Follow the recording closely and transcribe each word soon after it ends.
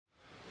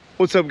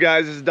What's up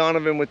guys, this is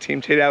Donovan with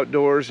Team Tate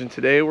Outdoors, and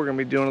today we're gonna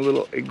be doing a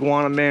little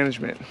iguana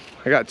management.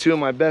 I got two of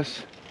my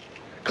best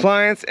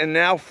clients and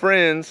now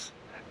friends,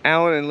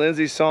 Alan and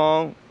Lindsay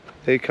Song.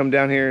 They come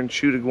down here and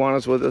shoot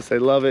iguanas with us. They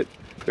love it.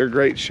 They're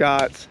great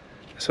shots.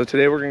 So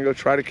today we're gonna go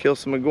try to kill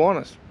some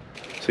iguanas.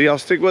 So y'all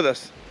stick with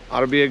us. Ought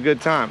to be a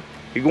good time.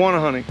 Iguana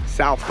hunting,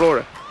 South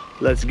Florida.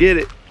 Let's get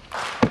it.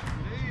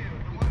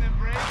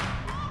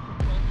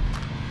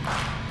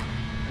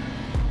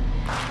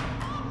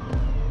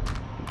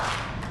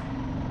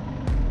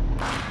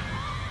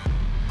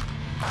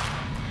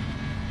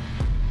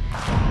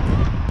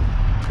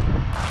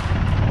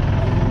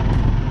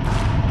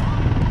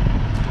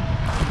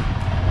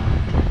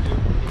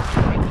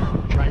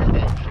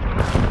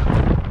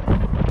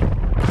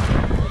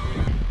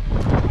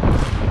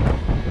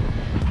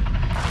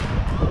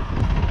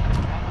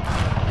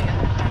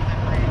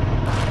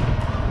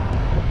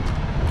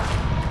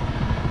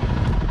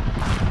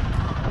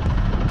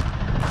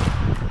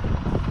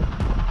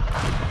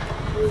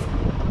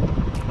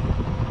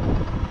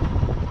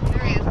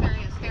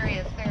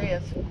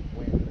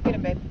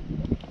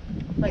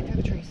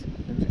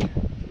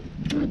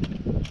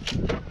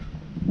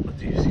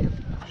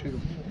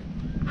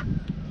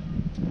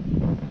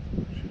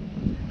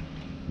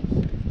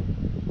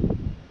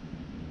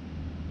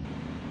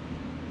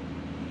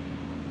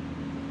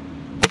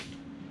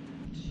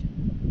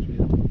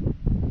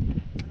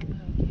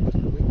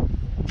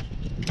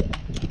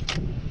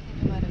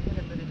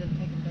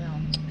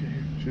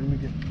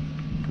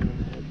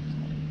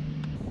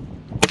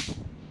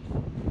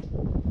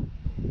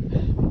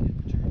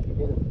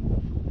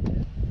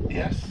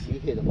 Yes. You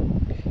hit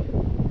him.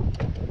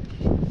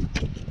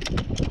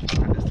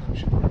 This time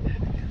shoot my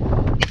head again.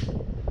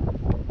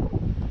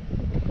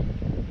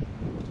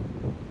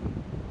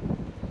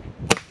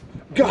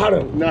 Got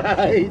him.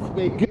 Nice,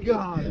 baby.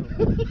 Got him.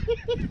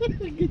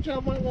 Good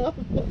job, my love.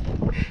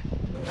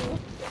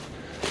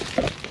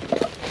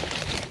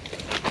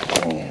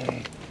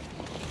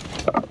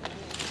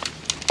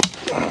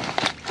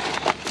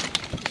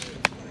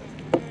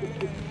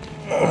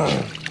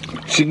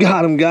 She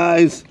got him,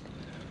 guys.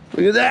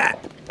 Look at that.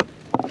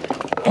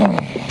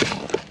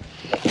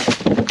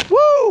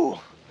 Woo!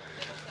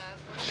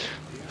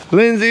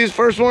 Lindsay's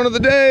first one of the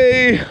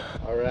day.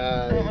 All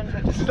right.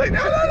 She's like, no.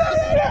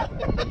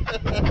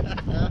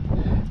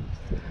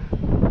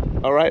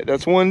 All right,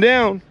 that's one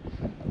down.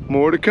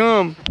 More to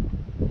come.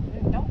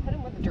 Don't put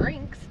him with the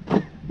drinks.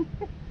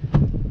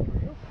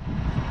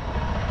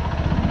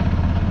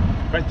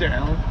 Right there,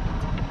 Alan.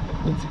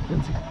 Lindsay.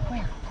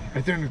 Where?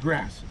 Right there in the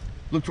grass.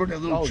 Look toward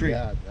that little tree.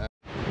 God.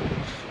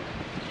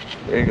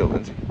 There you go,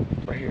 Lindsay.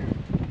 Right here.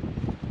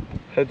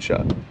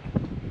 Headshot.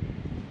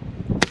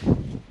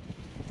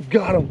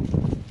 Got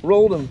him.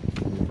 Rolled him.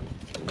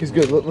 He's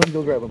good. Let me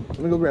go grab him. Let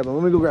me go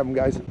grab him,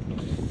 guys.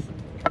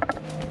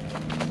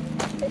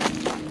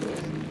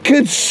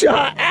 Good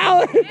shot,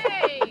 Alan.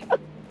 Hey!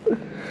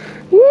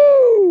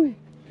 Woo!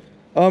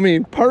 I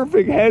mean,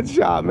 perfect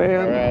headshot,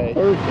 man. All right.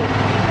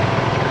 Perfect.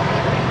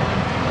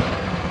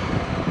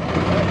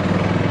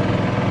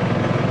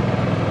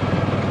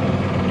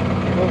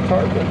 No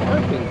target.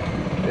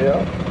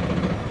 Yeah.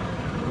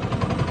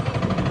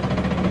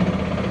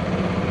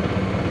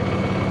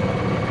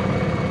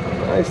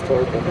 Nice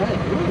target.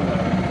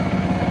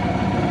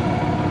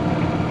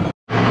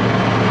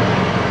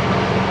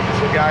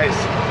 So guys,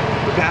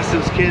 we passed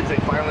those kids. They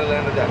finally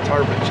landed that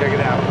tarpon. Check it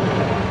out.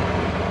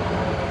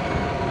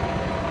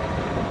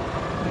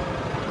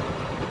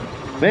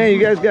 Man, you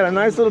guys got a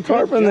nice little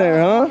tarpon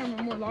there, huh?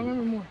 Long arm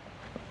and more.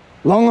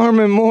 Long arm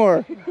and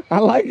more. I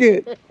like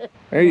it.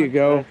 There you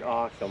go. That's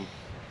awesome.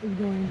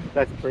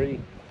 That's pretty.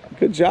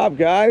 Good job,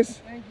 guys.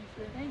 Thank you,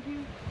 sir. Thank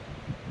you.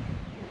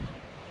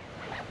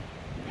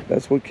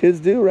 That's what kids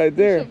do right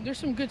there. There's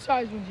some good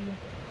sized ones here.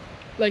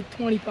 Like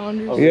 20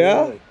 pounders. Oh,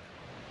 Yeah? really?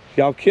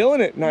 Y'all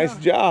killing it. Nice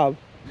job.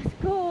 Let's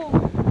go.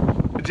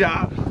 Good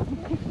job.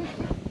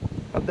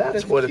 Now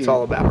that's what it's cute.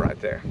 all about right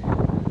there.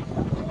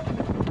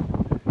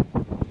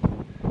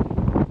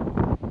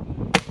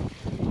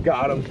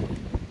 Got him.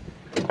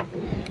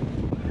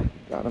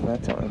 Got him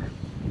that time.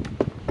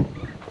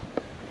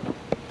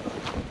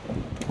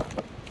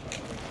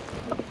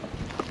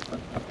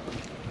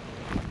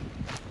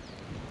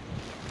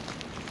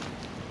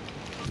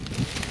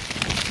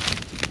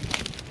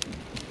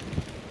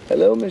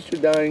 Hello, Mr.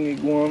 Dying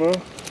Iguana.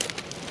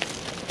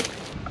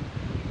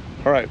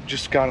 All right,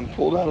 just got him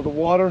pulled out of the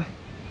water.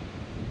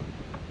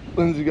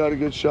 Lindsay got a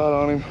good shot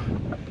on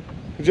him.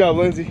 Good job,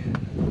 Lindsay. He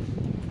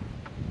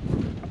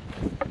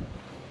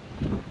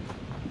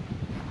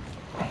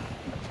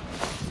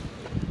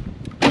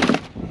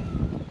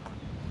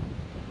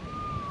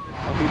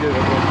did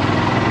it.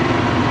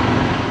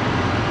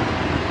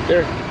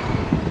 There.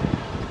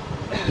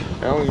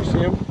 Alan, you see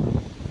him?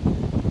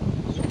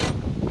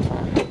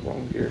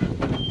 Wrong gear.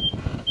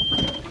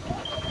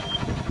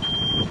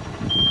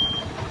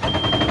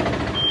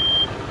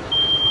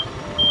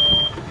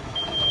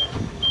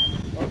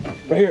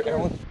 Right here,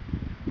 Alan.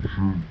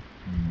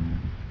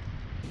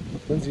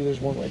 Lindsay,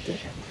 there's one right there.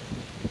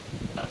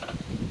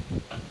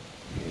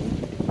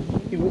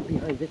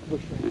 behind this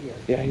bush right here.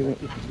 Yeah, he went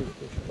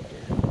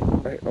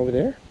right over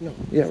there? No.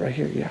 Yeah, right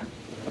here, yeah.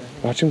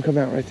 Watch him come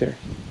out right there.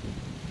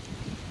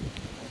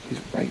 He's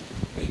right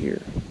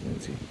here,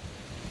 Lindsay.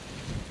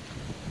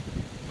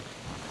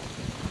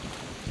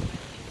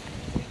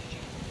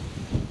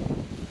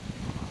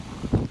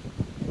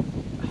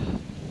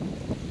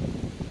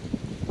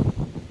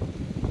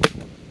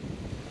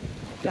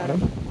 Got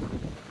him.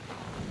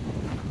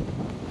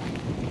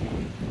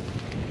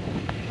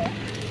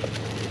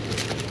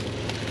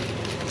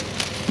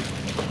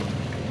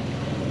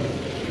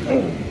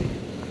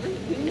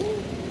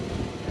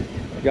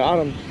 Got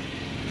him.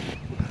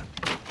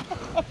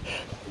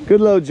 Good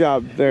load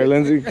job there,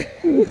 Lindsay.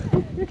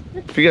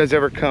 If you guys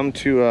ever come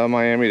to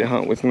Miami to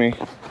hunt with me,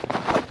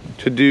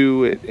 to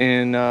do it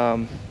in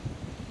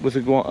with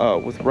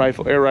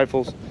air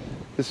rifles,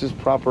 this is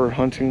proper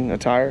hunting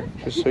attire.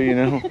 Just so you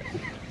know,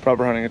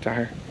 proper hunting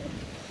attire.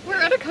 We're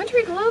at a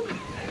country club.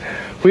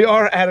 We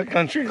are at a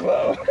country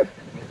club.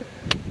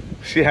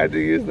 She had to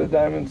use the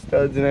diamond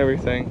studs and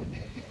everything.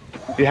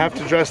 You have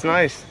to dress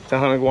nice to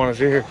hunt iguanas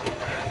here.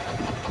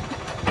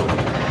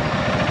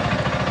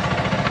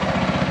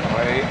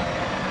 Wait.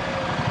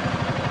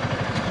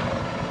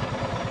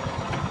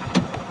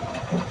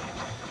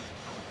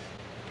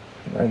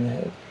 Right in the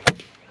head.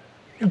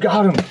 You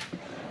got him.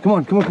 Come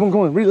on, come on, come on,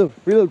 come on. Reload,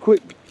 reload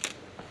quick.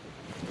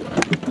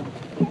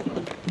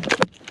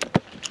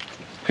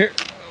 Here,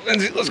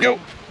 Lindsay, let's go.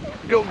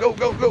 Go, go,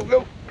 go, go,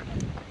 go.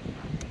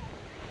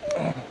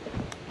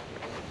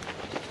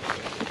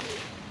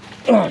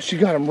 Oh, she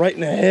got him right in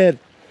the head.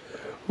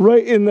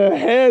 Right in the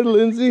head,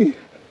 Lindsay.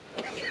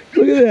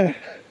 Look at that.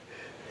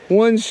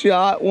 One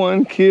shot,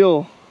 one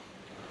kill.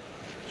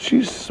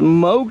 She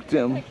smoked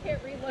him. I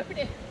can't reload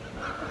it.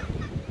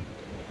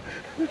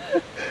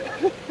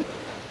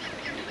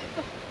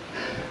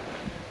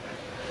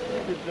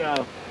 Good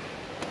job.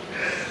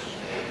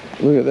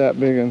 Look at that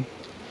big one.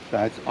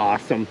 That's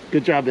awesome.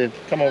 Good job, babe.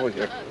 Come over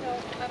here. No,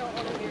 I don't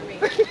want to hear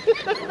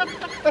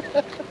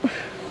me.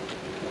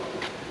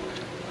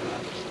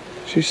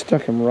 She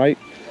stuck him right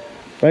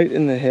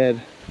in the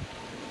head.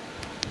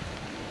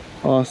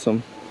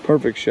 Awesome.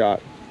 Perfect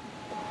shot.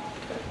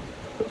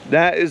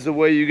 That is the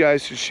way you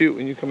guys should shoot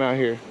when you come out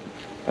here.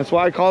 That's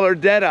why I call her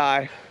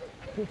Deadeye.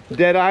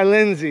 Deadeye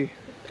Lindsay.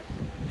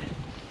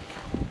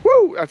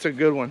 Woo! That's a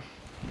good one.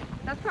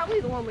 That's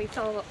probably the one we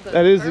saw.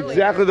 That is earlier.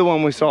 exactly the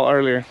one we saw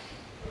earlier.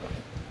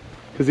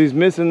 Because he's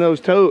missing those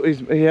toes.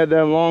 He had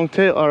that long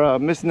tail, or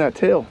missing that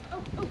tail.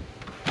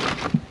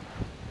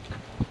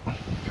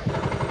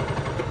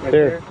 Right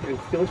There.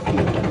 It's still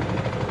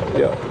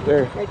Yeah,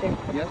 there. Right there.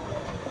 Yep.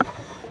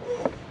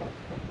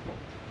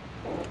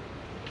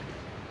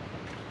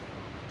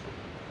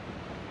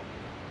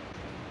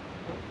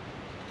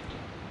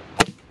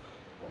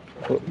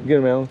 Oh, get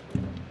him, Alan.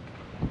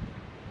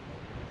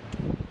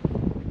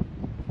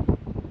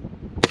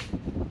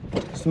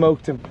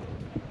 Smoked him.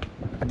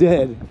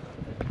 Dead.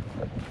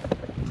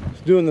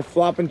 He's doing the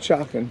flopping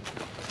chalking.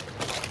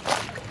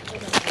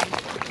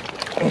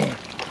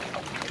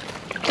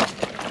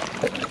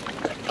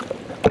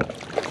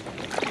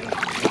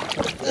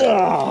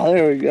 Ah,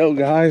 there we go,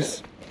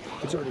 guys.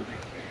 It's already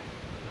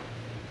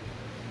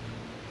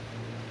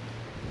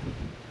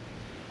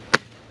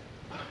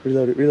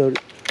Reload it, reload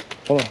it.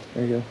 Hold on,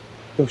 there you go.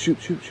 Go,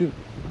 shoot, shoot, shoot.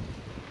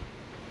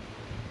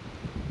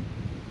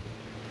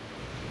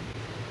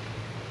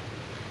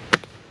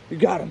 You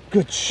got him.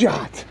 Good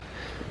shot.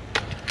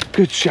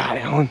 Good shot,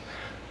 Alan.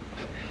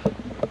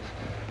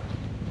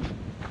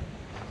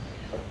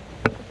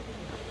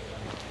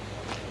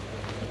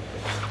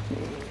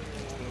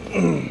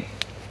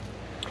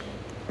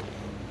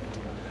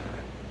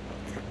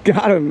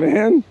 Got him,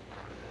 man.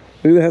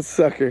 Look at that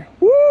sucker.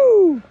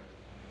 Woo! We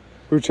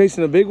were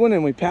chasing a big one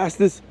and we passed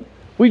this.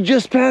 We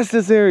just passed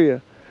this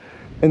area.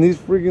 And these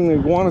freaking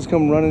iguanas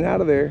come running out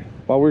of there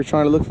while we were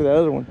trying to look for the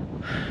other one.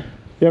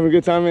 You having a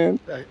good time, man?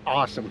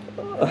 Awesome.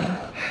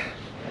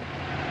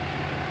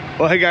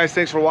 Well, hey guys,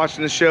 thanks for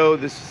watching the show.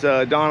 This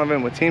is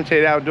Donovan with Team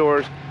Tate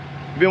Outdoors.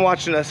 You've been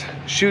watching us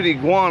shoot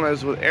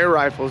iguanas with air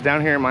rifles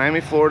down here in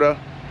Miami, Florida.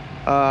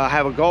 I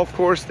have a golf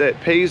course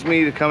that pays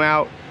me to come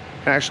out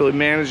and actually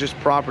manage this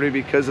property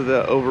because of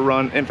the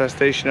overrun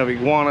infestation of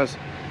iguanas.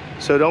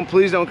 So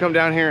please don't come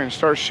down here and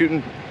start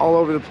shooting all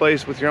over the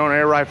place with your own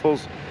air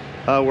rifles.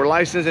 We're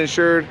licensed,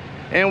 insured,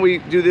 and we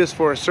do this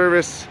for a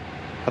service,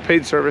 a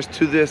paid service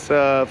to this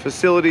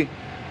facility.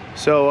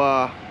 So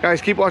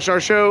guys, keep watching our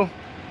show.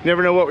 You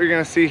never know what we're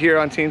gonna see here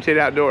on Team Tate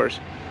Outdoors.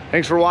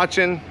 Thanks for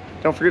watching.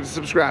 Don't forget to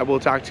subscribe. We'll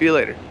talk to you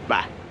later.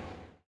 Bye.